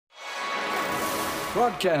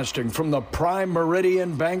Broadcasting from the Prime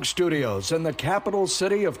Meridian Bank Studios in the capital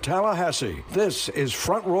city of Tallahassee, this is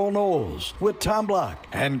Front Row Noles with Tom Block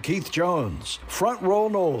and Keith Jones. Front Row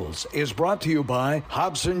Noles is brought to you by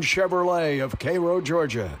Hobson Chevrolet of Cairo,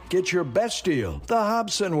 Georgia. Get your best deal the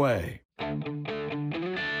Hobson way.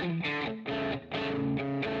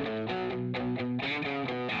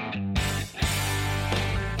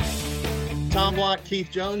 Tom Block, Keith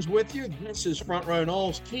Jones with you. This is Front Row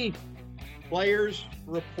Noles. Keith, players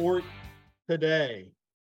report today.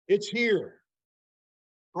 It's here.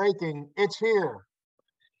 Breaking, it's here.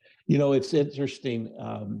 You know, it's interesting,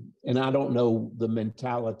 and I don't know the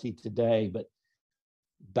mentality today, but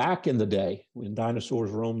back in the day when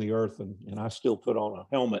dinosaurs roamed the earth and I still put on a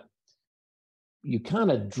helmet, you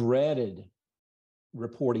kind of dreaded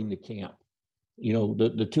reporting to camp. You know,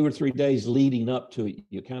 the 2 or 3 days leading up to it,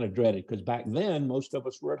 you kind of dreaded, because back then, most of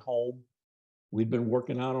us were at home. We'd been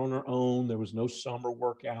working out on our own. There was no summer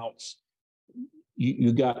workouts.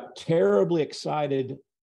 You got terribly excited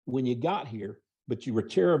when you got here, but you were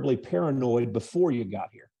terribly paranoid before you got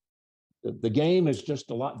here. The game is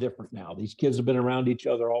just a lot different now. These kids have been around each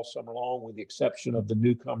other all summer long, with the exception of the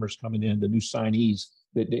newcomers coming in, the new signees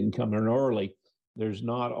that didn't come in early. There's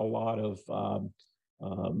not a lot of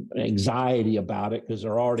anxiety about it because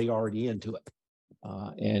they're already into it.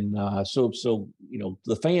 So you know,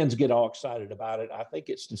 the fans get all excited about it. I think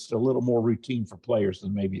it's just a little more routine for players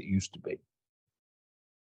than maybe it used to be.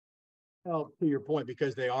 Well, to your point,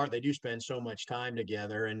 because they do spend so much time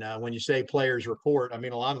together. And when you say players report, I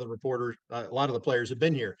mean, a lot of the players have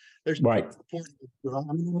been here. There's right. They've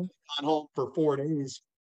gone home for 4 days,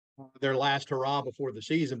 their last hurrah before the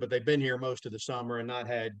season, but they've been here most of the summer and not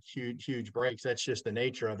had huge breaks. That's just the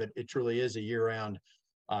nature of it. It truly is a year-round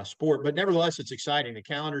sport, but nevertheless, it's exciting. The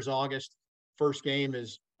calendar's August. First game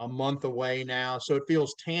is a month away now, so it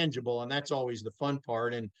feels tangible, and that's always the fun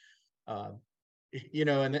part. And you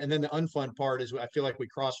know, and then the unfun part is I feel like we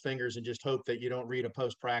cross fingers and just hope that you don't read a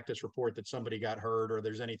post-practice report that somebody got hurt or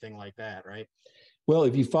there's anything like that, right? Well,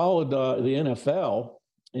 if you followed the NFL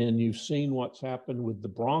and you've seen what's happened with the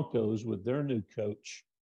Broncos with their new coach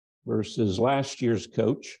versus last year's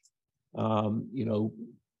coach, you know,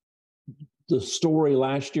 the story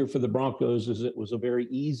last year for the Broncos is it was a very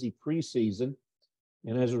easy preseason,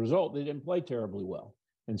 and as a result, they didn't play terribly well.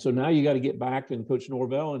 And so now you got to get back, and Coach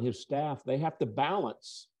Norvell and his staff, they have to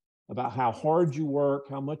balance about how hard you work,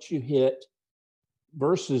 how much you hit,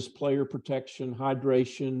 versus player protection,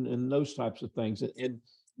 hydration, and those types of things. And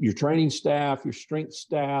your training staff, your strength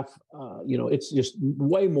staff, you know, it's just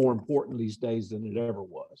way more important these days than it ever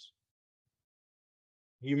was.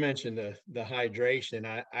 You mentioned the hydration.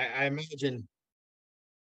 I imagine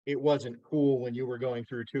it wasn't cool when you were going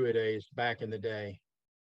through two-a-days back in the day,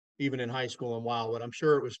 even in high school in Wildwood. I'm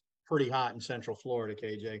sure it was pretty hot in Central Florida,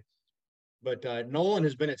 KJ. But Nolan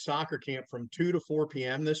has been at soccer camp from 2 to 4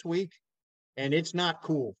 p.m. this week, and it's not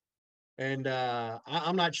cool. And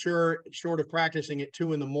I'm not sure, short of practicing at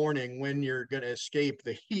 2 a.m, when you're going to escape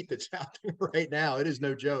the heat that's out there right now. It is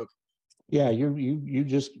no joke. Yeah, you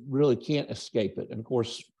just really can't escape it. And of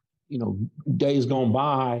course, you know, days gone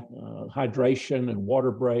by, hydration and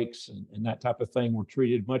water breaks and that type of thing were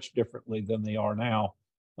treated much differently than they are now,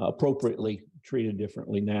 appropriately treated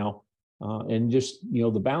differently now. And just, you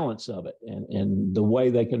know, the balance of it and the way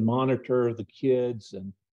they can monitor the kids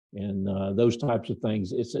and those types of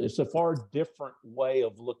things. It's a far different way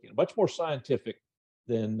of looking, much more scientific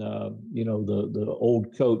than you know, the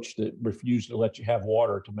old coach that refused to let you have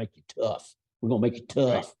water to make you tough. We're gonna make you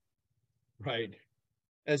tough. Right.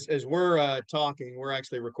 As we're talking, we're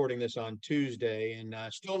actually recording this on Tuesday, and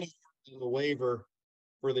still no the waiver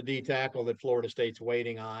for the D tackle that Florida State's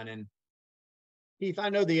waiting on. And Keith, I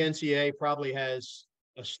know the NCAA probably has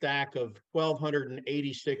a stack of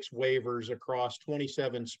 1,286 waivers across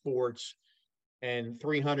 27 sports and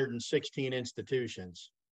 316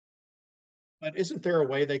 institutions. But isn't there a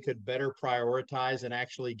way they could better prioritize and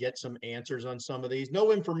actually get some answers on some of these?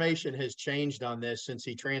 No information has changed on this since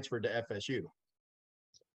he transferred to FSU.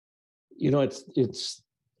 You know, it's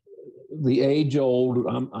the age old.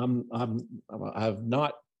 I've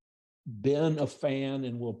not been a fan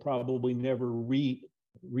and will probably never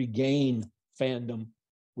regain fandom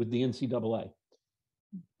with the NCAA.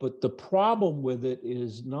 But the problem with it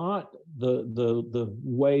is not the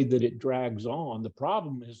way that it drags on. The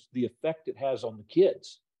problem is the effect it has on the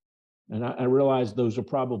kids. And I realize those are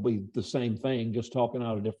probably the same thing, just talking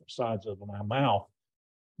out of different sides of my mouth.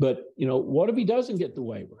 But, you know, what if he doesn't get the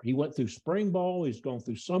waiver? He went through spring ball. He's gone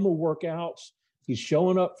through summer workouts. He's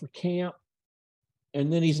showing up for camp,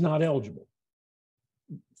 and then he's not eligible.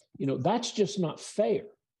 You know, that's just not fair.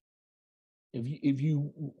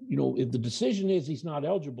 if the decision is he's not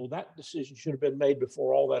eligible, that decision should have been made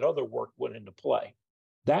before all that other work went into play.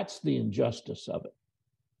 That's the injustice of it.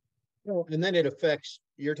 Well, and then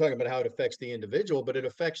you're talking about how it affects the individual, but it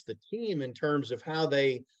affects the team in terms of how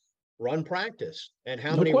they run practice and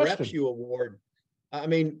how many reps you award. I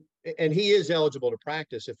mean, and he is eligible to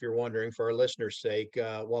practice, if you're wondering, for our listeners' sake,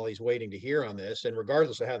 while he's waiting to hear on this. And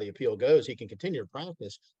regardless of how the appeal goes, he can continue to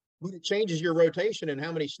practice. But it changes your rotation and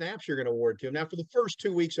how many snaps you're going to award to him. Now, for the first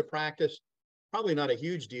 2 weeks of practice, probably not a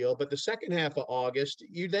huge deal. But the second half of August,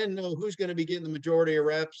 you then know who's going to be getting the majority of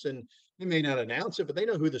reps. And they may not announce it, but they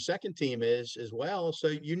know who the second team is as well. So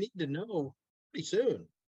you need to know pretty soon.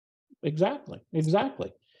 Exactly.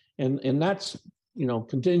 And that's,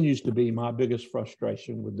 continues to be my biggest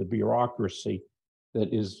frustration with the bureaucracy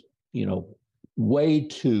that is, way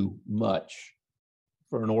too much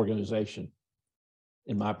for an organization,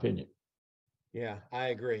 in my opinion. Yeah, I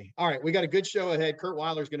agree. All right, we got a good show ahead. Curt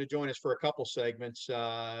Weiler is going to join us for a couple segments.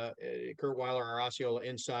 Curt Weiler, our Osceola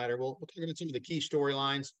insider. We'll talk about some of the key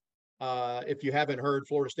storylines. If you haven't heard,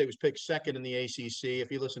 Florida State was picked second in the ACC.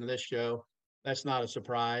 If you listen to this show, that's not a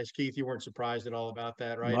surprise. Keith, you weren't surprised at all about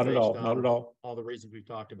that, right? Not at all. Not at all. All the reasons we've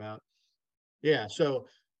talked about. Yeah, so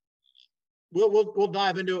we'll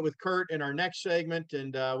dive into it with Curt in our next segment,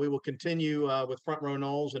 and we will continue with Front Row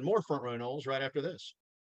Noles and more Front Row Noles right after this.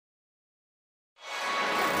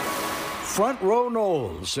 Front Row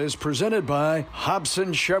Noles is presented by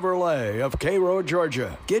Hobson Chevrolet of Cairo,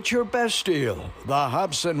 Georgia. Get your best deal the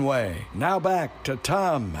Hobson way. Now back to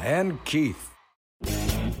Tom and Keith.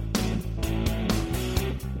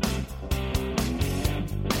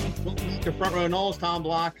 Welcome back to Front Row Noles. Tom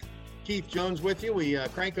Block, Keith Jones with you. We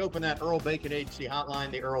crank open that Earl Bacon Agency hotline,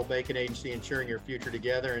 the Earl Bacon Agency, ensuring your future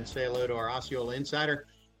together, and say hello to our Osceola insider.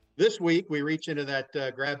 This week, we reach into that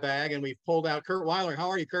grab bag, and we've pulled out Curt Weiler. How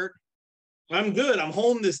are you, Curt? I'm good. I'm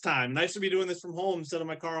home this time. Nice to be doing this from home instead of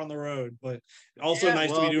my car on the road, but also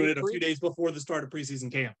nice to be doing it a few days before the start of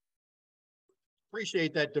preseason camp.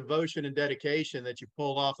 Appreciate that devotion and dedication that you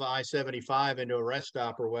pulled off the I-75 into a rest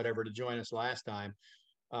stop or whatever to join us last time.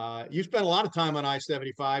 You spent a lot of time on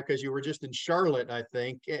I-75 because you were just in Charlotte, I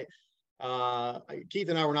think. Keith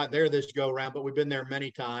and I were not there this go around, but we've been there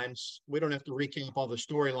many times. We don't have to recap all the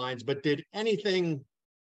storylines, but did anything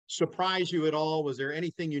surprise you at all? Was there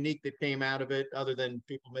anything unique that came out of it other than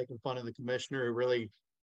people making fun of the commissioner who really,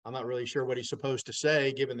 I'm not really sure what he's supposed to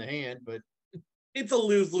say given the hand, but it's a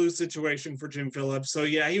lose-lose situation for Jim Phillips. So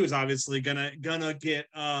yeah, he was obviously gonna get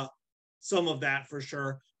some of that for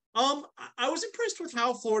sure. I was impressed with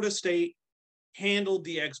how Florida State handled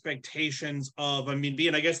the expectations of, I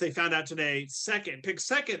guess they found out today, picked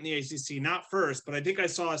second in the ACC, not first, but I think I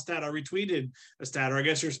saw a stat, I retweeted a stat, or I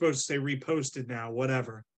guess you're supposed to say reposted now,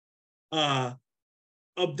 whatever. About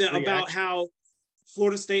how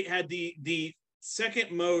Florida State had the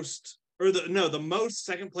second most, or the most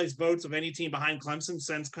second place votes of any team behind Clemson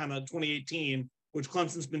since kind of 2018, which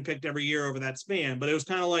Clemson's been picked every year over that span. But it was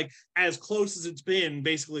kind of like as close as it's been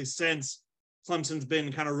basically since Clemson's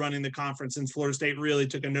been kind of running the conference, since Florida State really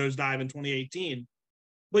took a nosedive in 2018.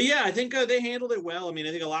 But yeah, I think they handled it well. I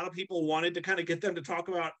think a lot of people wanted to kind of get them to talk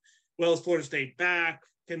about, well, is Florida State back?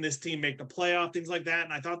 Can this team make the playoff? Things like that.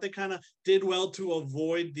 And I thought they kind of did well to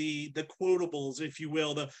avoid the quotables, if you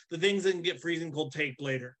will, the things that can get freezing cold tape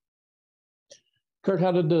later. Curt,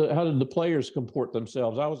 how did the players comport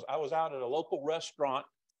themselves? I was out at a local restaurant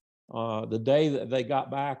the day that they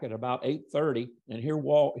got back at about 8:30, and here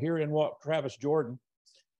in walked Jordan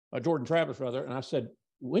Travis rather, and I said,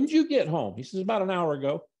 "When did you get home?" He says, "About an hour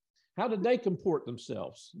ago." How did they comport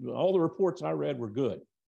themselves? All the reports I read were good.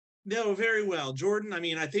 No, very well. Jordan,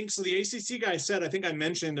 I think so. The ACC guy said, I think I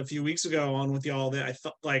mentioned a few weeks ago on with y'all that I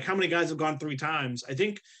thought, like, how many guys have gone 3 times? I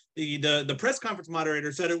think the press conference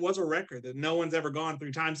moderator said it was a record that no one's ever gone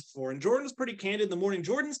 3 times before. And Jordan was pretty candid in the morning.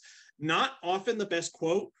 Jordan's not often the best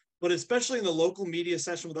quote, but especially in the local media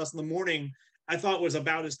session with us in the morning, I thought was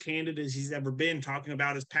about as candid as he's ever been, talking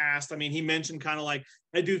about his past. He mentioned kind of like,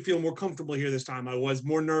 I do feel more comfortable here this time. I was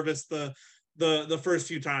more nervous the first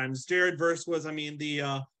few times. Jared Verse was,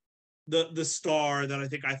 the star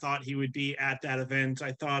that I thought he would be at that event.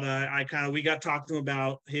 I thought we got talking to him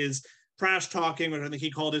about his trash talking, which I think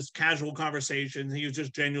he called his casual conversations. He was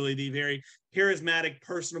just genuinely the very charismatic,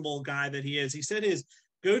 personable guy that he is. He said his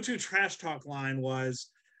go-to trash talk line was,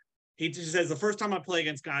 he says, the first time I play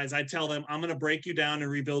against guys, I tell them, I'm going to break you down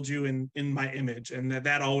and rebuild you in my image. And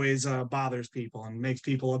that always bothers people and makes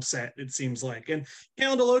people upset, it seems like. And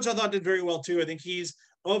Kalen DeLoach, I thought, did very well too. I think he's,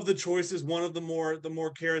 of the choices, one of the more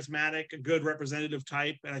charismatic, a good representative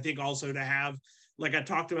type. And I think also to have like I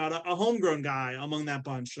talked about, a homegrown guy among that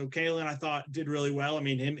bunch. So Kalen, I thought, did really well. I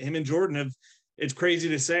mean, him and Jordan have, it's crazy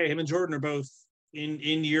to say, him and Jordan are both in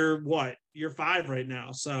year 5 right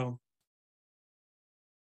now. So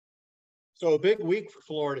a big week for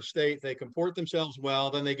Florida State. They comport themselves well.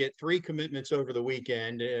 Then they get 3 commitments over the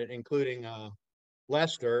weekend, including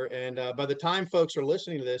Leicester. And by the time folks are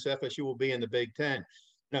listening to this, FSU will be in the Big Ten.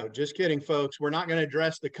 No, just kidding, folks. We're not going to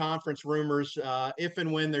address the conference rumors. If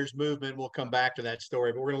and when there's movement, we'll come back to that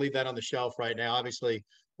story. But we're going to leave that on the shelf right now. Obviously,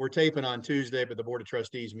 we're taping on Tuesday, but the Board of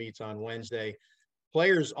Trustees meets on Wednesday.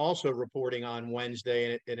 Players also reporting on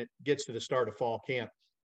Wednesday, and it gets to the start of fall camp.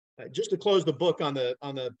 Just to close the book on the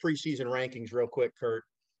preseason rankings real quick, Curt,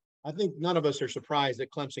 I think none of us are surprised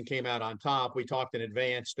that Clemson came out on top. We talked in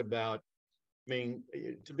advance about, I mean,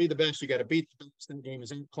 to be the best, you got to beat the best. That game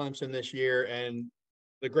is in Clemson this year, and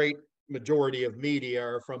the great majority of media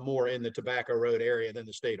are from more in the Tobacco Road area than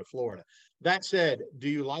the state of Florida. That said, do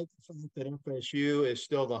you like the fact that FSU is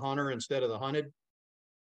still the hunter instead of the hunted?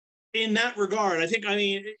 In that regard, I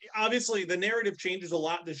mean, obviously the narrative changes a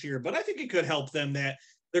lot this year, but I think it could help them that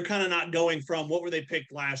they're kind of not going from, what were they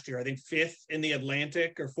picked last year? I think 5th in the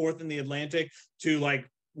Atlantic or 4th in the Atlantic to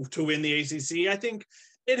win the ACC. I think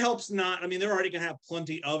it helps not, I mean, they're already going to have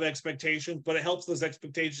plenty of expectations, but it helps those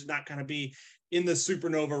expectations not kind of be in the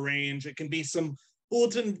supernova range. It can be some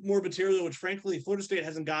bulletin board material, which frankly, Florida State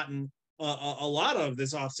hasn't gotten a lot of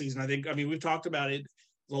this offseason. I mean, we've talked about it.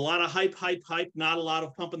 A lot of hype, not a lot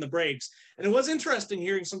of pumping the brakes. And it was interesting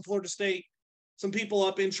hearing some people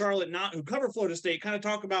up in Charlotte who cover Florida State kind of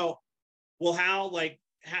talk about, well, how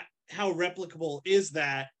replicable is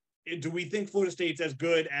that? Do we think Florida State's as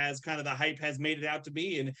good as kind of the hype has made it out to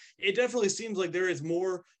be? And it definitely seems like there is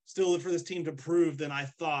more still for this team to prove than I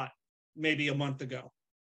thought maybe a month ago.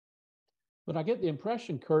 But I get the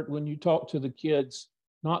impression, Curt, when you talk to the kids,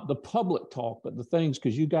 not the public talk, but the things,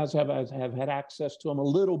 because you guys have had access to them a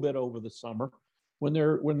little bit over the summer, when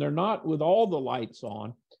they're not with all the lights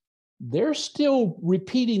on, they're still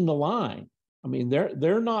repeating the line. I mean,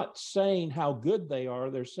 they're not saying how good they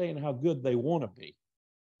are; they're saying how good they want to be.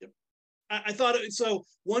 Yep. I thought so.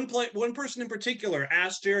 One person in particular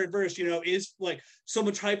asked Jared Verse, is like so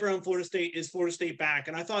much hype around Florida State. Is Florida State back?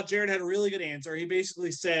 And I thought Jared had a really good answer. He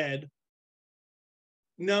basically said,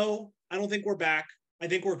 "No, I don't think we're back. I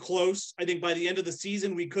think we're close. I think by the end of the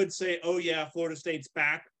season, we could say, oh yeah, Florida State's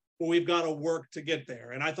back, but we've got to work to get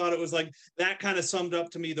there." And I thought it was like, that kind of summed up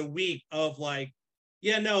to me the week of like,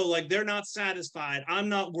 yeah, no, like they're not satisfied. I'm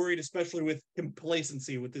not worried, especially with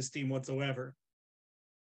complacency with this team whatsoever.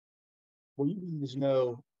 Well, you guys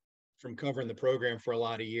know from covering the program for a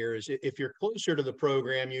lot of years, if you're closer to the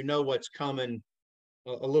program, you know what's coming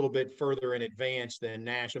a little bit further in advance than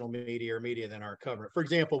national media or media than our coverage. For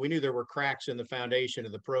example, we knew there were cracks in the foundation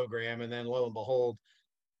of the program, and then lo and behold,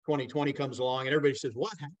 2020 comes along and everybody says,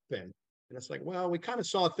 what happened? And it's like, well, we kind of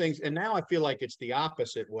saw things. And now I feel like it's the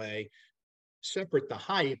opposite way. Separate the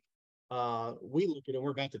hype. We look at it, we're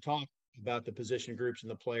about to talk about the position groups and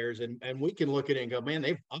the players, and we can look at it and go, man,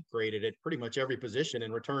 they've upgraded at pretty much every position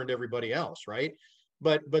and returned everybody else, right?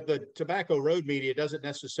 But the Tobacco Road media doesn't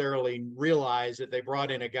necessarily realize that they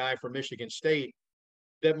brought in a guy from Michigan State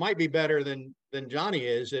that might be better than Johnny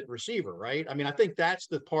is at receiver, right? I mean, I think that's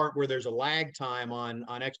the part where there's a lag time on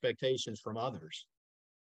expectations from others.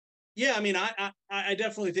 Yeah, I mean, I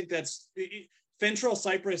definitely think that's Fentrell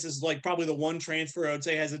Cypress is like probably the one transfer I would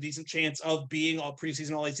say has a decent chance of being all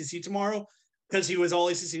preseason All ACC tomorrow, because he was All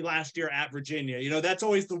ACC last year at Virginia. That's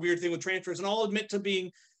always the weird thing with transfers, and I'll admit to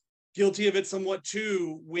being guilty of it somewhat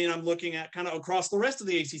too when I'm looking at kind of across the rest of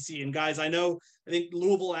the ACC. And guys, I think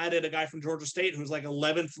Louisville added a guy from Georgia State who was like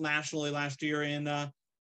 11th nationally last year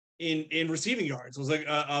in receiving yards. It was like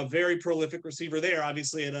a very prolific receiver there,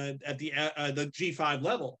 obviously at the G5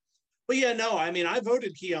 level. But yeah, no, I mean, I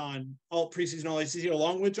voted Keon all preseason All ACC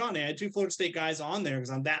along with Johnny. I had 2 Florida State guys on there because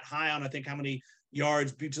I'm that high on, I think, how many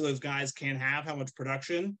yards each of those guys can have, how much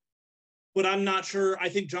production. But I'm not sure. I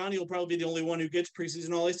think Johnny will probably be the only one who gets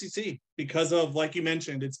preseason All ACC because of, like you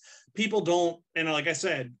mentioned, it's people don't, and like I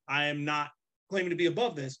said, I am not claiming to be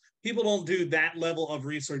above this. People don't do that level of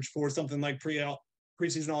research for something like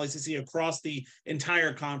preseason All ACC across the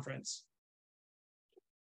entire conference.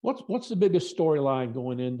 What's the biggest storyline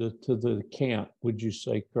going into the camp, would you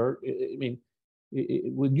say, Curt? I mean,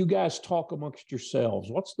 when you guys talk amongst yourselves,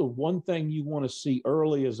 what's the one thing you want to see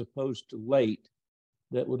early as opposed to late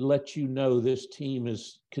that would let you know this team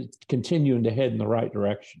is continuing to head in the right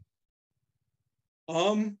direction?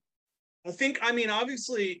 I think, I mean,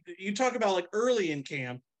 obviously, you talk about like early in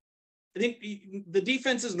camp. I think the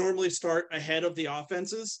defenses normally start ahead of the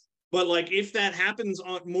offenses. But like, if that happens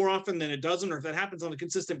on more often than it doesn't, or if that happens on a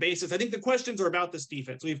consistent basis, I think the questions are about this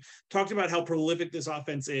defense. We've talked about how prolific this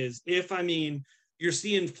offense is. You're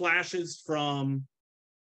seeing flashes from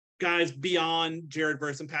guys beyond Jared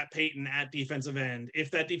Verse and Pat Payton at defensive end.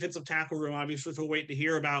 If that defensive tackle room, obviously we'll wait to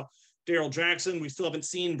hear about Daryl Jackson. We still haven't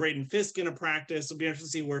seen Braden Fisk in a practice. It'll be interesting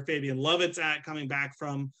to see where Fabian Lovett's at coming back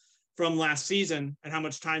from last season and how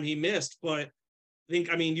much time he missed. But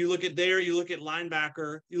you look at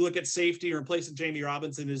linebacker, you look at safety, replacing Jamie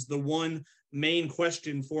Robinson is the one main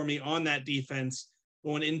question for me on that defense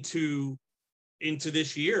going into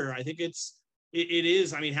this year. I think it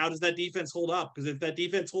is. How does that defense hold up? Because if that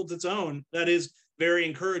defense holds its own, that is very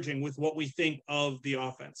encouraging with what we think of the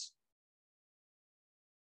offense.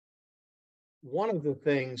 One of the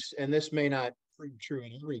things, and this may not be true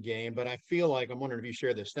in every game, but I feel like, I'm wondering if you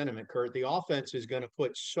share this sentiment, Curt, the offense is going to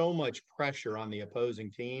put so much pressure on the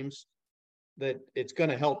opposing teams that it's going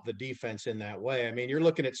to help the defense in that way. You're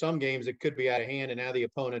looking at some games that could be out of hand, and now the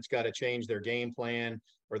opponent's got to change their game plan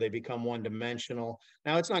or they become one-dimensional.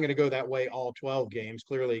 Now, it's not going to go that way all 12 games.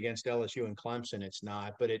 Clearly against LSU and Clemson, it's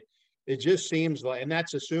not. But it just seems like, and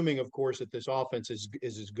that's assuming, of course, that this offense is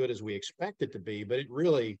as good as we expect it to be, but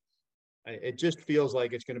it just feels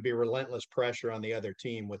like it's going to be relentless pressure on the other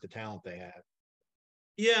team with the talent they have.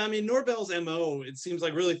 Yeah, Norvell's MO, it seems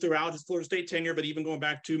like really throughout his Florida State tenure, but even going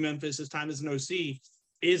back to Memphis, his time as an OC,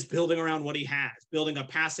 is building around what he has, building a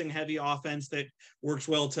passing-heavy offense that works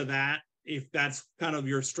well to that. If that's kind of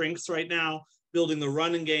your strengths right now, building the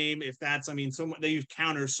running game, if that's, they use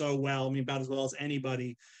counters so well, about as well as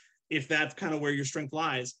anybody, if that's kind of where your strength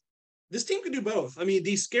lies. This team can do both.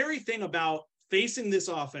 The scary thing about facing this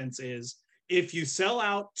offense is if you sell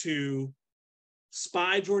out to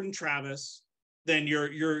spy Jordan Travis, then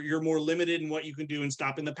you're more limited in what you can do in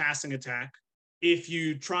stopping the passing attack. If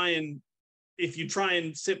you try and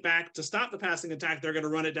sit back to stop the passing attack, they're going to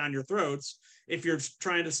run it down your throats. If you're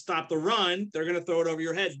trying to stop the run, they're going to throw it over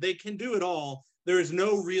your heads. They can do it all. There is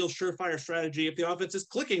no real surefire strategy if the offense is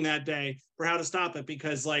clicking that day for how to stop it,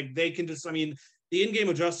 because they can just, the in-game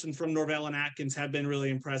adjustments from Norvell and Atkins have been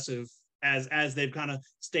really impressive as they've kind of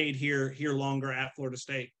stayed here longer at Florida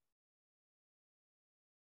State.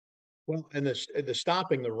 Well, and the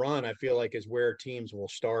stopping the run, I feel like, is where teams will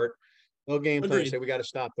start. No game plan say we got to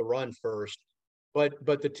stop the run first. But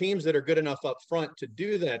the teams that are good enough up front to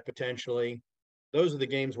do that potentially, those are the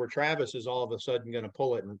games where Travis is all of a sudden going to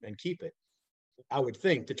pull it and keep it. I would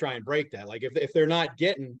think, to try and break that. Like if they're not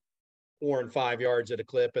getting 4 and 5 yards at a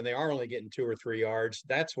clip and they are only getting 2 or 3 yards,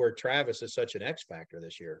 that's where Travis is such an X factor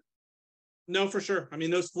this year. No, for sure.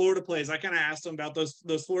 Those Florida plays, I kind of asked him about those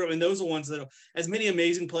Florida, those are ones that, as many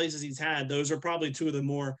amazing plays as he's had, those are probably 2 of the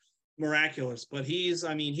more miraculous. But he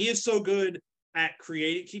is so good at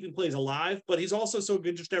keeping plays alive, but he's also so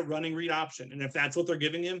good just at running read option. And if that's what they're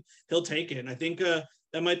giving him, he'll take it. And I think that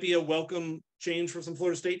might be a welcome change for some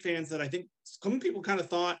Florida State fans that I think some people kind of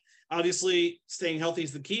thought, obviously staying healthy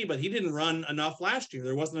is the key, but he didn't run enough last year.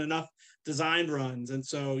 There wasn't enough designed runs. And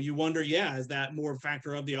so you wonder, is that more a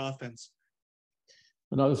factor of the offense?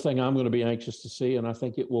 Another thing I'm going to be anxious to see, and I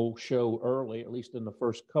think it will show early, at least in the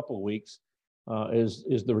first couple of weeks,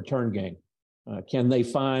 is the return game. Can they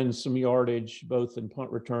find some yardage both in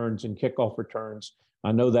punt returns and kickoff returns?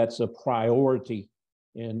 I know that's a priority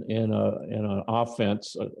in an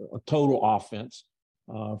offense, a total offense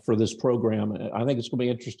for this program. I think it's going to be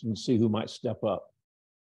interesting to see who might step up.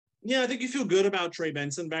 Yeah, I think you feel good about Trey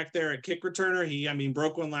Benson back there at kick returner. He,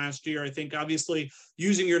 broke one last year. I think obviously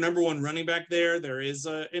using your number one running back there is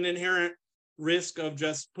an inherent risk of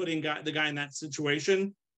just putting the guy in that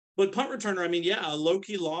situation. But punt returner, a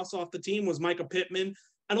low-key loss off the team was Micah Pittman.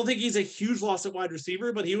 I don't think he's a huge loss at wide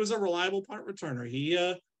receiver, but he was a reliable punt returner.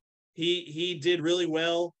 He did really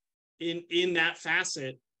well in that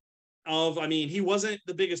facet of, he wasn't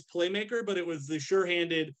the biggest playmaker, but it was the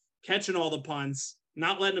sure-handed catching all the punts,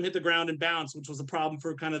 not letting them hit the ground and bounce, which was a problem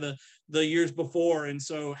for kind of the years before. And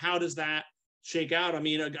so how does that shake out?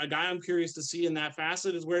 A guy I'm curious to see in that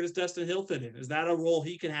facet is, where does Destin Hill fit in? Is that a role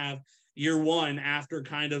he can have year one after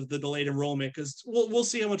kind of the delayed enrollment? Because we'll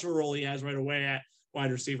see how much of a role he has right away at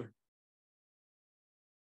wide receiver.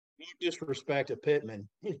 No disrespect to Pittman,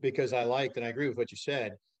 because I liked and I agree with what you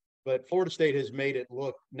said, but Florida State has made it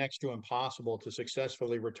look next to impossible to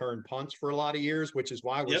successfully return punts for a lot of years, which is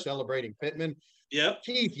why we're celebrating Pittman. Yep.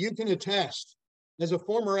 Keith, you can attest, as a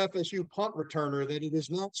former FSU punt returner, that it is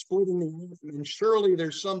not splitting the roof, and surely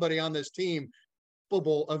there's somebody on this team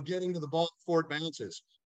capable of getting to the ball before it bounces.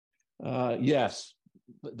 Yes,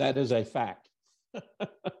 that is a fact.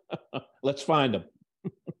 Let's find him.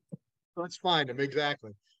 Let's find him,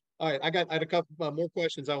 exactly. All right, I had a couple more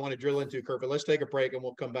questions I want to drill into, Curt, but let's take a break and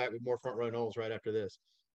we'll come back with more Front Row Noles right after this.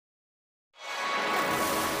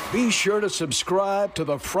 Be sure to subscribe to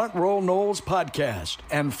the Front Row Noles podcast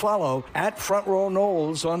and follow at Front Row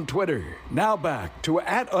Noles on Twitter. Now back to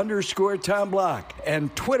 @_Tom Block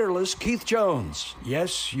and Twitterless Keith Jones.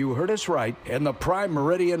 Yes, you heard us right, in the Prime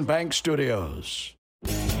Meridian Bank Studios.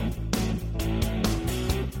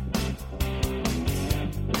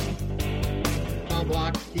 Tom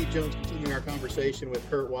Block, Keith Jones, continuing our conversation with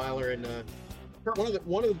Curt Weiler. And Curt,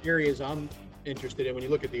 one of the areas I'm interested in when you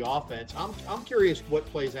look at the offense, I'm curious what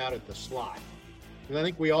plays out at the slot. Because I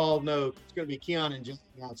think we all know it's going to be Keon and Johnny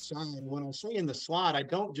outside. When I say in the slot, I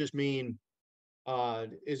don't just mean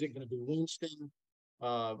is it going to be Winston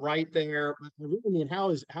right there? I really mean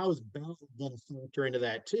how is Bell going to factor into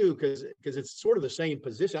that too? Because it's sort of the same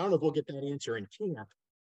position. I don't know if we'll get that answer in camp,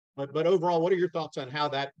 but overall, what are your thoughts on how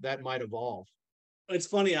that might evolve? It's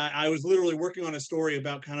funny. I was literally working on a story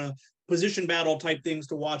about kind of position battle type things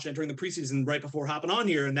to watch entering the preseason right before hopping on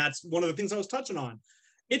here. And that's one of the things I was touching on.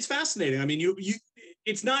 It's fascinating. I mean,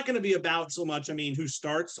 it's not going to be about so much, who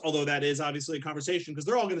starts, although that is obviously a conversation because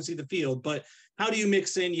they're all going to see the field. But how do you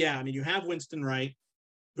mix in? Yeah, you have Winston Wright,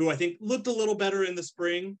 who I think looked a little better in the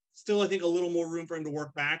spring. Still, I think a little more room for him to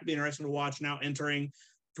work back. It'd be interesting to watch now entering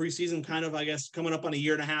preseason, kind of, I guess, coming up on a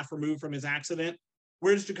year and a half removed from his accident.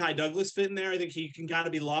 Where does Ja'Kai Douglas fit in there? I think he can kind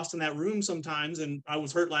of be lost in that room sometimes. And I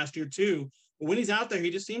was hurt last year too. But when he's out there, he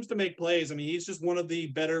just seems to make plays. He's just one of the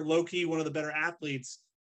better, low-key, one of the better athletes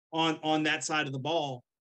on that side of the ball.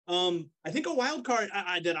 I think a wild card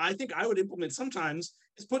I think I would implement sometimes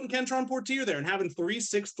is putting Kentron Portier there and having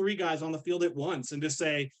 3-6-3 guys on the field at once and just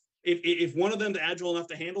say, if one of them's agile enough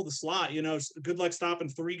to handle the slot, good luck stopping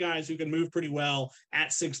three guys who can move pretty well at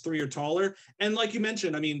 6'3" or taller. And like you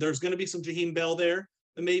mentioned, there's going to be some Jaheim Bell there.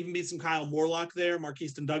 There may even be some Kyle Morlock there,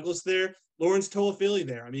 Marquiston Douglas there, Lawrence Toafili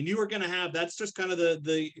there. You are going to have, that's just kind of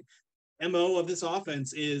the MO of this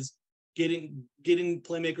offense is getting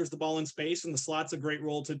playmakers the ball in space, and the slot's a great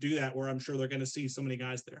role to do that, where I'm sure they're going to see so many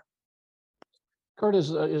guys there. Curt, as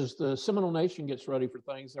the Seminole Nation gets ready for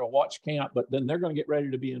things, they'll watch camp, but then they're going to get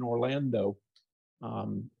ready to be in Orlando.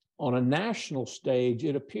 On a national stage,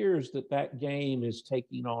 it appears that game is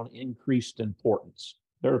taking on increased importance.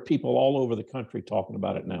 There are people all over the country talking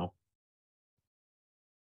about it now.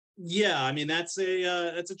 Yeah, that's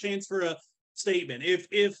a chance for a statement.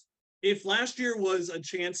 If last year was a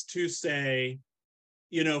chance to say,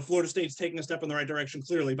 Florida State's taking a step in the right direction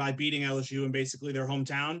clearly by beating LSU in basically their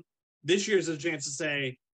hometown, this year's a chance to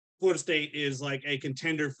say Florida State is like a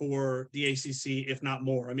contender for the ACC, if not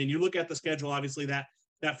more. You look at the schedule, obviously that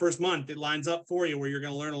first month, it lines up for you where you're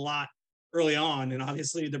going to learn a lot early on. And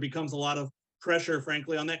obviously there becomes a lot of pressure,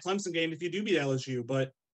 frankly, on that Clemson game if you do beat LSU.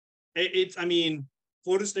 But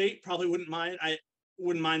Florida State probably wouldn't mind. I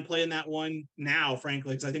wouldn't mind playing that one now,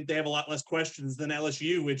 frankly, because I think they have a lot less questions than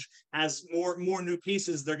LSU, which has more new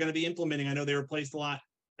pieces they're going to be implementing. I know they replaced a lot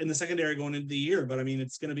in the secondary going into the year, but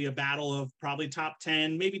it's going to be a battle of probably top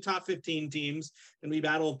 10, maybe top 15 teams. And we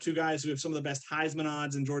battle two guys who have some of the best Heisman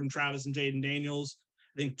odds in Jordan Travis and Jaden Daniels.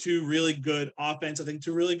 I think two really good offense. I think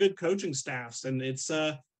two really good coaching staffs. And it's,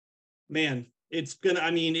 it's going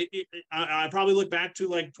to, I probably look back to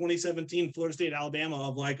like 2017 Florida State, Alabama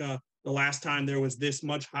of like the last time there was this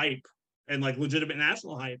much hype and like legitimate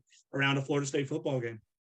national hype around a Florida State football game.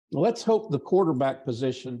 Let's hope the quarterback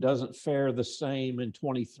position doesn't fare the same in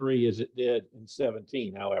 23 as it did in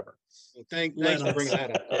 17, however. Well, thanks for bringing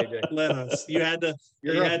that up, AJ. Let us. You had to.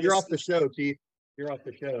 You're off the show, Keith. You're off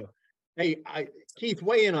the show. Hey, Keith,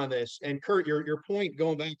 weigh in on this. And Curt, your point,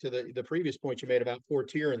 going back to the previous point you made about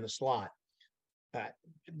Portier in the slot.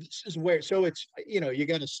 This is where, so it's, you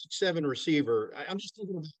got a 6'7" receiver. I'm just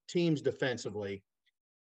thinking about teams defensively.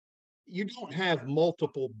 You don't have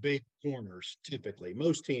multiple big corners typically.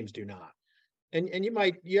 Most teams do not. And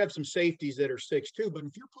you have some safeties that are 6'2", but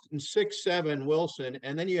if you're putting 6'7" Wilson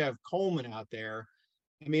and then you have Coleman out there,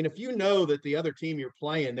 if you know that the other team you're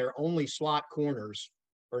playing, their only slot corners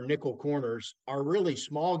or nickel corners are really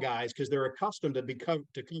small guys because they're accustomed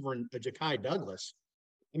to covering a Ja'Kai Douglas.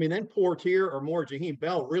 Then Portier or more Jaheim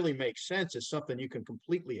Bell really makes sense as something you can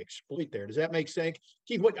completely exploit there. Does that make sense?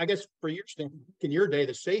 Keith, what I guess for your standpoint, in your day,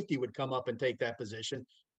 the safety would come up and take that position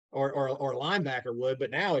or linebacker would,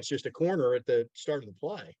 but now it's just a corner at the start of the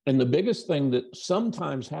play. And the biggest thing that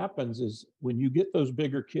sometimes happens is when you get those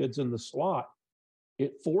bigger kids in the slot,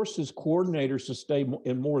 it forces coordinators to stay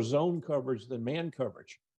in more zone coverage than man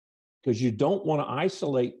coverage because you don't want to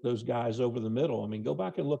isolate those guys over the middle. Go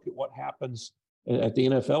back and look at what happens at the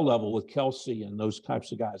NFL level with Kelsey and those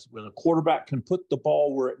types of guys. When a quarterback can put the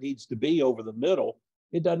ball where it needs to be over the middle,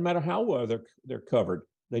 it doesn't matter how well they're covered.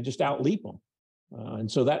 They just outleap them.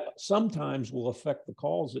 And so that sometimes will affect the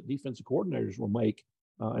calls that defensive coordinators will make.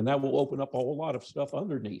 And that will open up a whole lot of stuff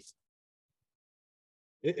underneath.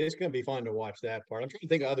 It's going to be fun to watch that part. I'm trying to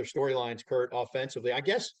think of other storylines, Curt, offensively. I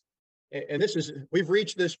guess, and we've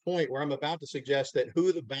reached this point where I'm about to suggest that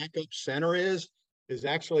who the backup center is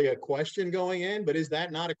actually a question going in, but is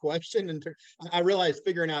that not a question? And I realize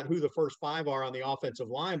figuring out who the first five are on the offensive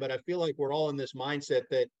line, but I feel like we're all in this mindset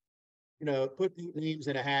that, put names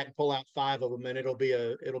in a hat and pull out five of them, and it'll be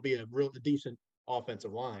a real decent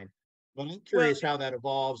offensive line. But I'm curious how that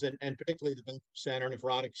evolves, and particularly the backup center, and if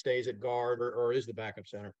Roddick stays at guard or is the backup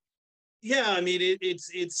center. Yeah, I mean,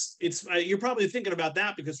 it's you're probably thinking about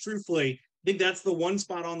that because truthfully, I think that's the one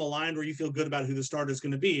spot on the line where you feel good about who the starter is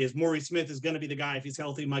going to be. Is Maurice Smith is going to be the guy if he's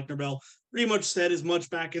healthy. Mike Norvell pretty much said as much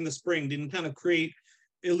back in the spring, didn't kind of create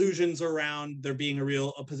illusions around there being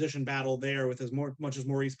a position battle there with as much as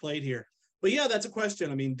Maurice played here. But yeah, that's a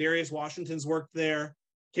question. I mean, Darius Washington's worked there.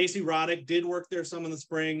 Casey Roddick did work there some in the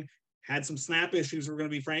spring. Had some snap issues. We're going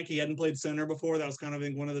to be frank. He hadn't played center before. That was kind of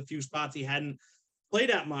one of the few spots he hadn't played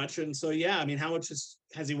that much. And so, yeah, I mean, how much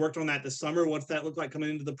has he worked on that this summer? What's that look like coming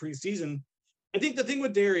into the preseason? I think the thing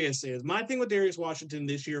with Darius Washington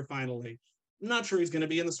this year, finally, I'm not sure he's going to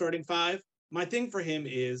be in the starting five. My thing for him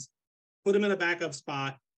is put him in a backup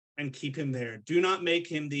spot and keep him there. Do not make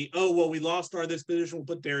him we lost this position, we'll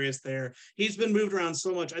put Darius there. He's been moved around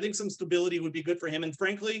so much. I think some stability would be good for him. And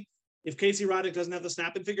frankly, if Casey Roddick doesn't have the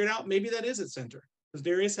snapping figured out, maybe that is at center. Because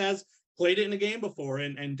Darius has played it in a game before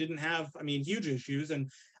and didn't have, huge issues.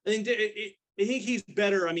 And I think he's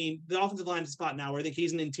better. I mean, the offensive line is a spot now where I think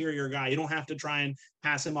he's an interior guy. You don't have to try and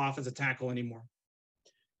pass him off as a tackle anymore.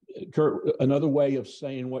 Curt, another way of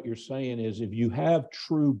saying what you're saying is if you have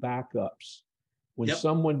true backups, when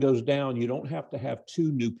someone goes down, you don't have to have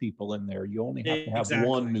two new people in there. You only have to have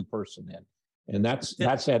one new person in. And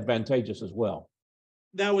that's advantageous as well.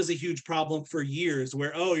 That was a huge problem for years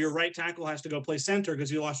where, your right tackle has to go play center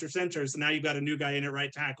because you lost your center. So now you've got a new guy in at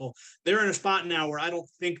right tackle. They're in a spot now where I don't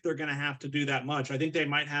think they're going to have to do that much. I think they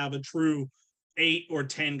might have a true 8 or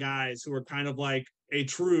 10 guys who are kind of like a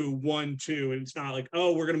true 1-2. And it's not like,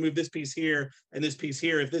 we're going to move this piece here and this piece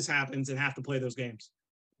here. If this happens and have to play those games.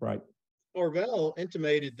 Right. Norvell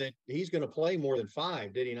intimated that he's going to play more than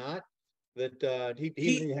 5, did he not? That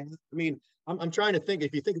I'm trying to think,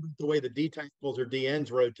 if you think about the way the D tackles or DNs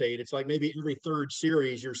rotate, it's like maybe every third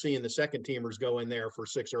series you're seeing the second teamers go in there for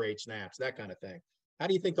 6 or 8 snaps, that kind of thing. How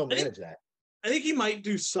do you think they'll manage that? I think he might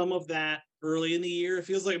do some of that early in the year. It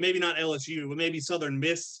feels like maybe not LSU, but maybe Southern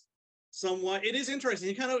Miss somewhat. It is interesting.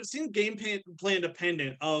 He kind of seems game plan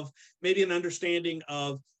dependent of maybe an understanding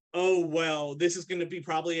of, this is going to be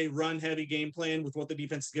probably a run-heavy game plan with what the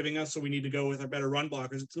defense is giving us, so we need to go with our better run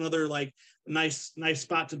blockers. It's another, nice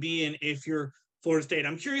spot to be in if you're Florida State.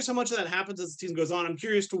 I'm curious how much of that happens as the season goes on. I'm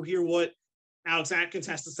curious to hear what Alex Atkins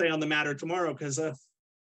has to say on the matter tomorrow, because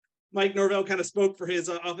Mike Norvell kind of spoke for his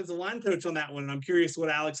offensive line coach on that one, and I'm curious what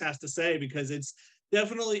Alex has to say, because it's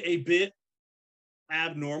definitely a bit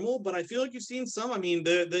abnormal, but I feel like you've seen some. I mean,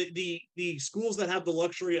 the schools that have the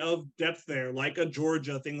luxury of depth there, like a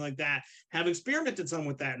Georgia, thing like that, have experimented some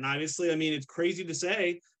with that. And obviously, it's crazy to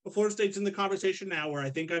say, but Florida State's in the conversation now where I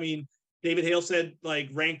think, David Hale said,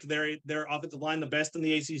 ranked their offensive line the best in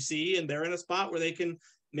the ACC, and they're in a spot where they can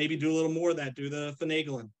maybe do a little more of that, do the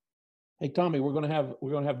finagling. Hey, Tommy, we're going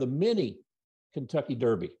to have the mini Kentucky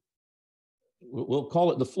Derby. We'll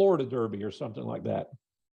call it the Florida Derby or something like that.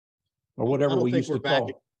 Or whatever we used to call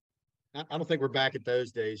it. I don't think we're back at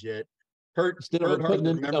those days yet. Curt, instead of putting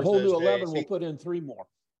in a whole new 11, we'll put in 3 more.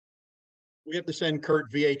 We have to send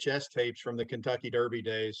Curt VHS tapes from the Kentucky Derby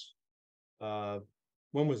days.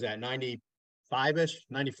 When was that? 95-ish,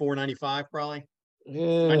 94, 95, probably.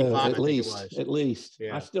 Yeah, 95, at least.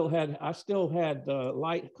 Yeah. I still had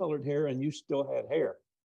light colored hair, and you still had hair.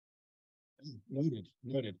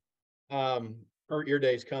 Noted. Curt, your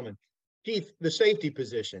day's coming. Keith, the safety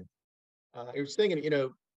position. I was thinking,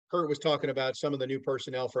 Curt was talking about some of the new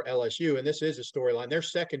personnel for LSU, and this is a storyline. Their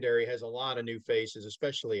secondary has a lot of new faces,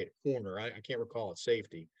 especially at corner. I can't recall at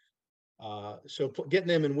safety. So getting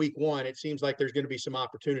them in week 1, it seems like there's going to be some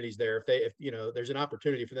opportunities there. If there's an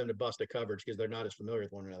opportunity for them to bust a coverage because they're not as familiar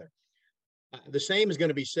with one another. The same is going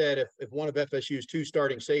to be said if one of FSU's 2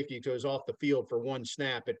 starting safety goes off the field for 1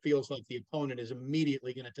 snap. It feels like the opponent is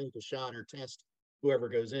immediately going to take a shot or test whoever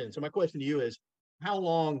goes in. So my question to you is,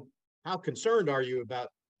 how concerned are you about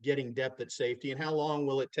getting depth at safety, and how long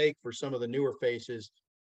will it take for some of the newer faces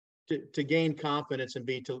to gain confidence and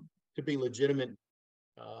be legitimate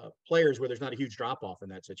players where there's not a huge drop off in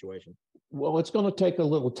that situation. Well, it's going to take a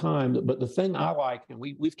little time, but the thing I like, and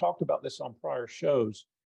we've talked about this on prior shows,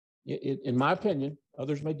 in my opinion,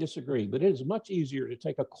 others may disagree, but it is much easier to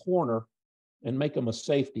take a corner and make them a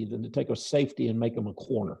safety than to take a safety and make them a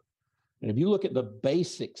corner. And if you look at the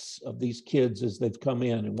basics of these kids as they've come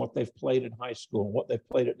in and what they've played in high school and what they've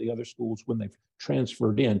played at the other schools when they've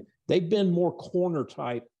transferred in, they've been more corner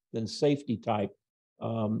type than safety type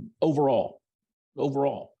overall.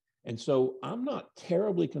 And so I'm not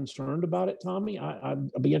terribly concerned about it, Tommy.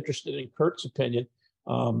 I'd be interested in Curt's opinion.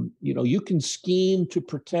 You can scheme to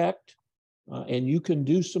protect and you can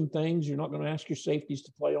do some things. You're not going to ask your safeties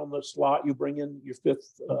to play on the slot. You bring in your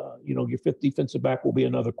fifth defensive back will be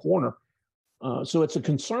another corner. So it's a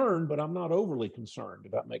concern, but I'm not overly concerned,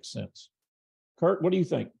 if that makes sense. Curt, what do you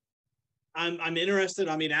think? I'm interested.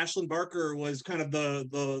 I mean, Ashlyn Barker was kind of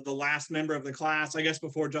the last member of the class, I guess,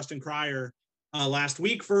 before Justin Cryer last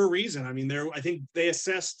week for a reason. I mean, I think they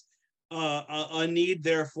assessed a need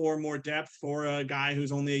there for more depth for a guy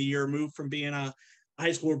who's only a year removed from being a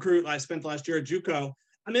high school recruit. I spent the last year at JUCO.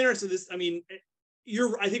 I'm interested in this. I mean,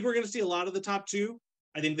 I think we're going to see a lot of the top two.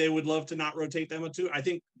 I think they would love to not rotate them at two. I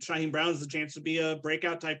think Shyheim Brown has the chance to be a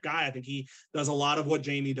breakout type guy. I think he does a lot of what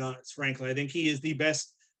Jamie does, frankly. I think he is the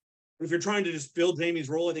best. If you're trying to just fill Jamie's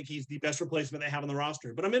role, I think he's the best replacement they have on the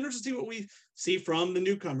roster. But I'm interested to see what we see from the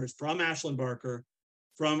newcomers, from Ashlyn Barker,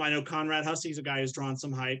 I know Conrad Hussey's a guy who's drawn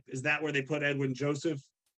some hype. Is that where they put Edwin Joseph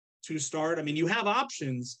to start? I mean, you have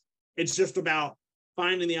options. It's just about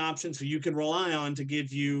finding the options who you can rely on to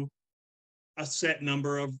give you a set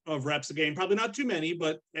number of reps a game. Probably not too many,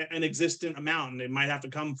 but an existent amount. And it might have to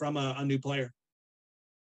come from a new player.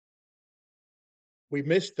 We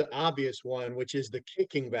missed the obvious one, which is the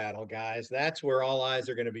kicking battle, guys. That's where all eyes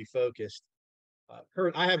are going to be focused.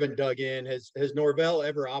 Curt, I haven't dug in. Has Norvell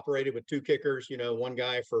ever operated with two kickers? One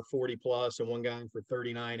guy for 40 plus and one guy for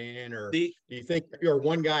 39 in, or do you think you're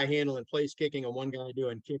one guy handling place kicking and one guy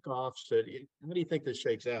doing kickoffs? How do you think this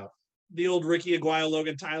shakes out? The old Ricky Aguayo,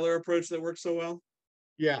 Logan Tyler approach that works so well.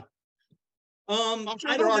 Yeah. I'm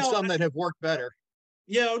sure there are some that have worked better.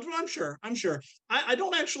 Yeah, I'm sure. I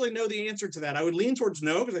don't actually know the answer to that. I would lean towards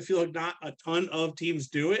no, because I feel like not a ton of teams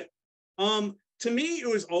do it. To me, it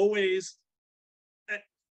was always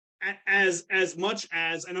as much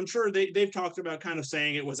as, and I'm sure they've talked about kind of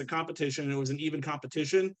saying it was a competition, it was an even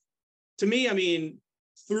competition. To me, I mean,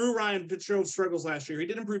 through Ryan Fitzgerald's struggles last year, he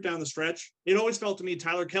did improve down the stretch. It always felt to me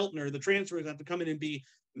Tyler Keltner, the transfers, have to come in and be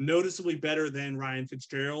noticeably better than Ryan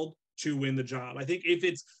Fitzgerald to win the job. I think if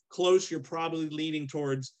it's close, you're probably leaning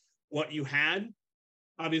towards what you had.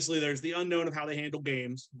 Obviously, there's the unknown of how they handle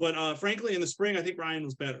games. But frankly, in the spring, I think Ryan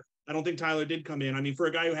was better. I don't think Tyler did come in. I mean, for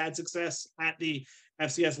a guy who had success at the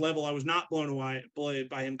FCS level, I was not blown away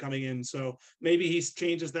by him coming in. So maybe he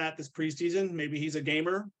changes that this preseason. Maybe he's a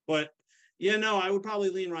gamer. But yeah, no, I would probably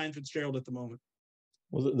lean Ryan Fitzgerald at the moment.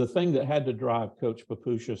 Well, the thing that had to drive Coach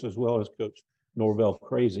Papuchis as well as Coach Norvell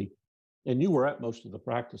crazy, and you were at most of the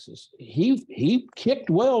practices, he kicked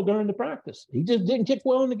well during the practice. He just didn't kick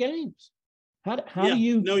well in the games. How do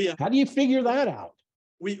you figure that out?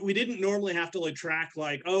 We didn't normally have to track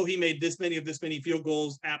he made this many field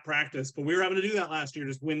goals at practice, but we were having to do that last year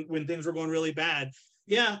just when things were going really bad.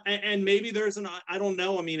 Yeah, and maybe there's I don't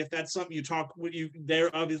know. I mean, if that's something you talk with you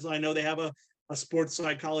there, obviously I know they have a sports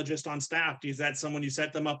psychologist on staff. Is that someone you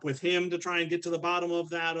set them up with him to try and get to the bottom of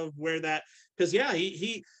that, of where that, because yeah,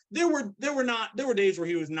 there were days where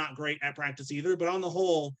he was not great at practice either, but on the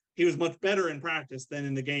whole, he was much better in practice than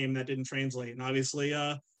in the game. That didn't translate. And obviously,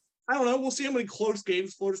 I don't know. We'll see how many close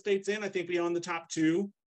games Florida State's in. I think beyond the top two,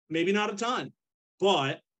 maybe not a ton,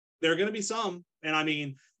 but there are going to be some. And I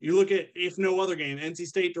mean, you look at, if no other game, NC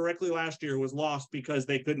State directly last year was lost because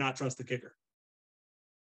they could not trust the kicker.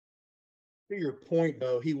 To your point,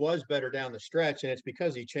 though, he was better down the stretch, and it's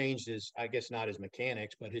because he changed his, I guess not his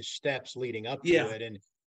mechanics, but his steps leading up to it. And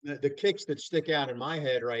the kicks that stick out in my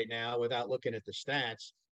head right now, without looking at the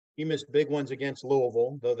stats, he missed big ones against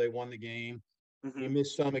Louisville, though they won the game. Mm-hmm. He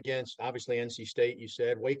missed some against, obviously, NC State, you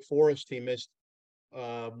said. Wake Forest, he missed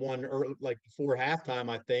one early, before halftime,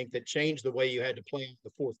 I think, that changed the way you had to play in the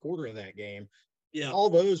fourth quarter of that game. Yeah. All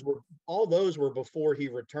those were before he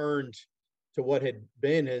returned to what had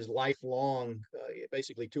been his lifelong,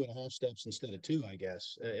 basically 2.5 steps instead of 2, I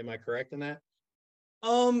guess. Am I correct in that?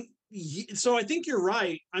 So I think you're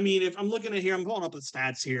right. I mean, if I'm looking at here, I'm pulling up the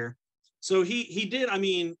stats here. So he did, I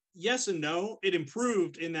mean, yes and no. It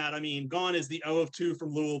improved in that, I mean, gone is the 0 of 2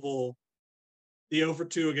 from Louisville, the 0 for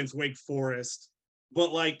 2 against Wake Forest.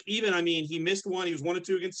 But even, I mean, he missed one. He was 1 of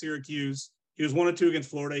 2 against Syracuse. He was 1-2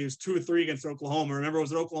 against Florida. He was 2-3 against Oklahoma. Remember, it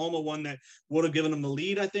was Oklahoma one that would have given him the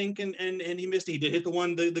lead, I think, and he missed. He did hit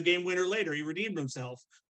the game winner later. He redeemed himself,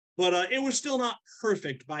 but it was still not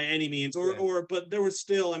perfect by any means. But there was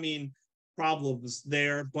still, I mean, problems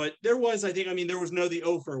there. But there was, I think, I mean, there was the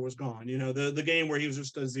Ofer was gone. You know, the game where he was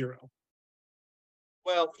just a 0.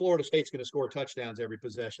 Well, Florida State's going to score touchdowns every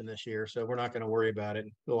possession this year, so we're not going to worry about it.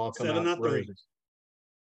 They'll all come 7 out not 3. roses.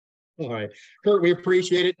 All right, Curt, we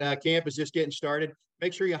appreciate it. Camp is just getting started.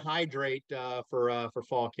 Make sure you hydrate for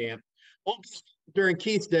fall camp. Well, during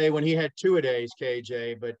Keith's day when he had 2-a-days,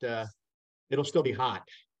 KJ, but it'll still be hot.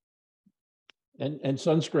 And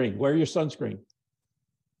sunscreen. Wear your sunscreen.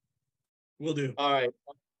 Will do. All right,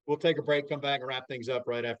 we'll take a break, come back and wrap things up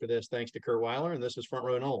right after this. Thanks to Curt Weiler, and this is Front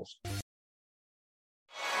Row Noles.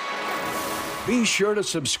 Be sure to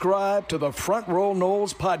subscribe to the Front Row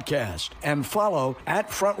Noles podcast and follow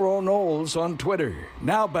 @Front Row Noles on Twitter.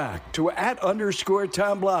 Now back to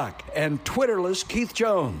 @_Tom Block and Twitterless Keith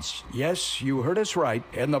Jones. Yes, you heard us right,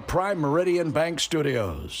 in the Prime Meridian Bank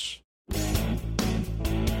Studios.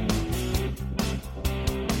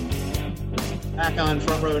 Back on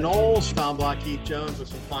Front Row Noles, Tom Block, Keith Jones with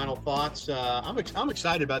some final thoughts. I'm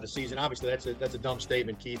excited about the season. Obviously, that's a dumb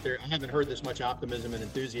statement, Keith. I haven't heard this much optimism and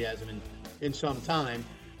enthusiasm in some time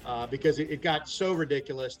because it got so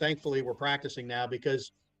ridiculous. Thankfully, we're practicing now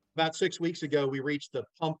because about 6 weeks ago, we reached the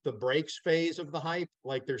pump the brakes phase of the hype.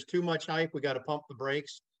 Like there's too much hype. We got to pump the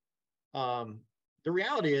brakes. The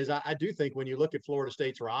reality is I do think when you look at Florida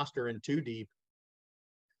State's roster and 2 deep,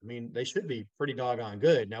 I mean, they should be pretty doggone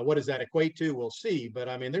good. Now, what does that equate to? We'll see. But,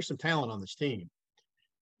 I mean, there's some talent on this team.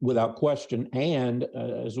 Without question. And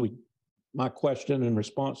my question in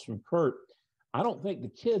response from Curt, I don't think the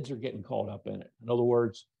kids are getting caught up in it. In other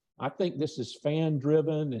words, I think this is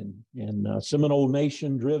fan-driven and Seminole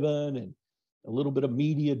Nation-driven and a little bit of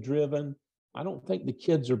media-driven. I don't think the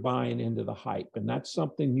kids are buying into the hype. And that's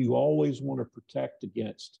something you always want to protect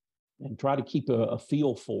against and try to keep a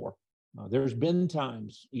feel for. There's been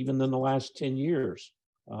times, even in the last 10 years,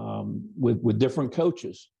 with different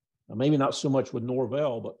coaches, maybe not so much with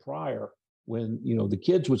Norvell, but prior, when the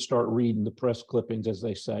kids would start reading the press clippings, as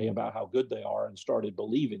they say, about how good they are and started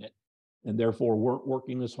believing it, and therefore weren't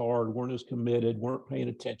working as hard, weren't as committed, weren't paying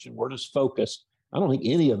attention, weren't as focused. I don't think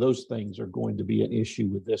any of those things are going to be an issue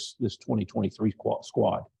with this 2023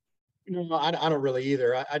 squad. I don't really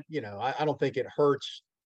either. I don't think it hurts.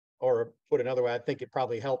 Or put another way, I think it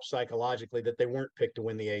probably helps psychologically that they weren't picked to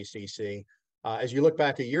win the ACC. As you look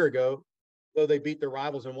back a year ago, though they beat their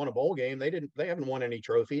rivals and won a bowl game, they haven't won any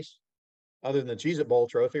trophies other than the Cheez-It Bowl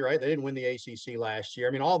trophy, right? They didn't win the ACC last year.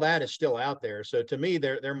 I mean, all that is still out there. So to me,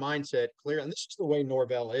 their mindset clear, and this is the way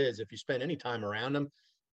Norvell is. If you spend any time around him,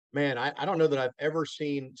 man, I don't know that I've ever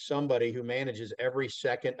seen somebody who manages every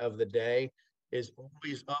second of the day, is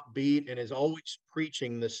always upbeat and is always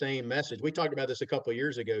preaching the same message. We talked about this a couple of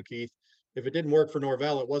years ago, Keith. If it didn't work for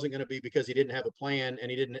Norvell, it wasn't going to be because he didn't have a plan and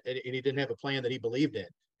he didn't have a plan that he believed in,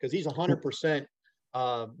 because he's 100%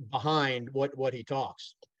 behind what he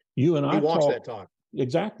talks. You and I walks that talk.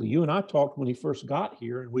 Exactly. You and I talked when he first got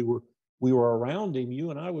here, and we were around him.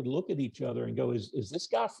 You and I would look at each other and go, "Is this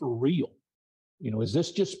guy for real? Is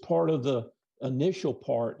this just part of the initial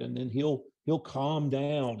part, and then he'll calm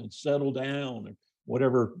down and settle down," and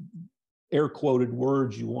whatever air quoted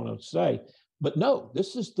words you want to say. But no,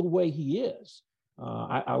 this is the way he is.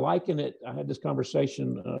 I liken it. I had this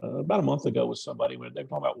conversation about a month ago with somebody when they were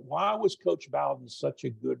talking about why was Coach Bowden such a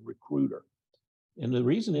good recruiter? And the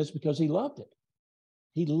reason is because he loved it.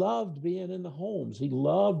 He loved being in the homes. He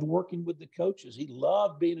loved working with the coaches. He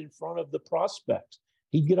loved being in front of the prospects.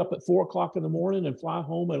 He'd get up at 4 o'clock in the morning and fly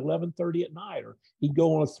home at 11:30 at night, or he'd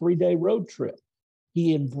go on a 3-day road trip.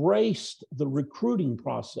 He embraced the recruiting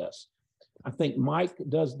process. I think Mike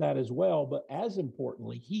does that as well, but as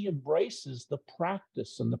importantly, he embraces the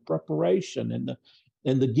practice and the preparation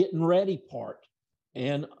and the getting ready part,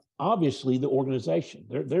 and obviously the organization.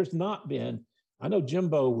 There's not been. I know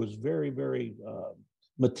Jimbo was very, very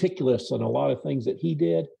meticulous in a lot of things that he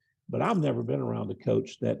did. But I've never been around a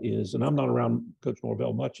coach that is, and I'm not around Coach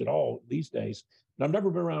Norvell much at all these days, but I've never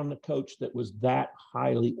been around a coach that was that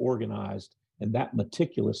highly organized and that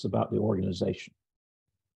meticulous about the organization.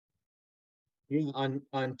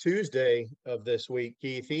 On Tuesday of this week,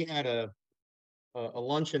 Keith, he had a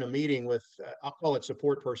lunch and a meeting with, I'll call it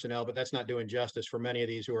support personnel, but that's not doing justice for many of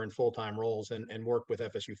these who are in full-time roles and work with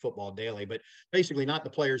FSU football daily. But basically not the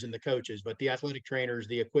players and the coaches, but the athletic trainers,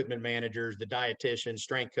 the equipment managers, the dietitians,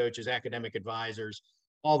 strength coaches, academic advisors,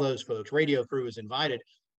 all those folks. Radio crew is invited.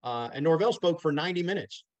 And Norvell spoke for 90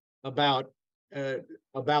 minutes about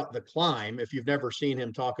about the climb if you've never seen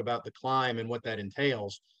him talk about the climb and what that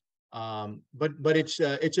entails. But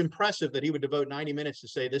it's impressive that he would devote 90 minutes to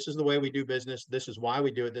say, this is the way we do business. This is why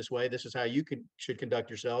we do it this way. This is how you should conduct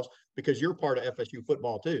yourselves, because you're part of FSU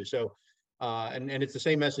football too. So, and it's the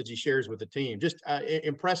same message he shares with the team. Just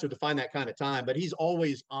impressive to find that kind of time, but he's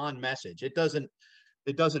always on message. It doesn't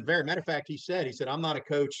vary. Matter of fact, he said, I'm not a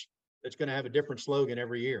coach that's going to have a different slogan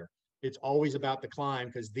every year. It's always about the climb,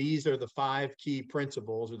 because these are the 5 key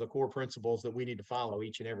principles, or the core principles, that we need to follow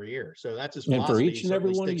each and every year. So that's his philosophy. And for each and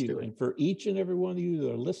every one of you, and for each and every one of you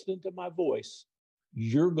that are listening to my voice,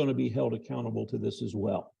 you're going to be held accountable to this as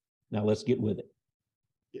well. Now let's get with it.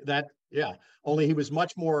 Only he was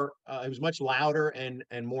much more, he was much louder and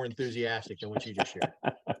more enthusiastic than what you just shared.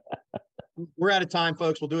 We're out of time,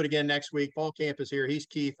 folks. We'll do it again next week. Fall camp is here. He's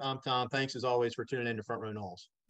Keith. I'm Tom. Thanks as always for tuning in to Front Row Noles.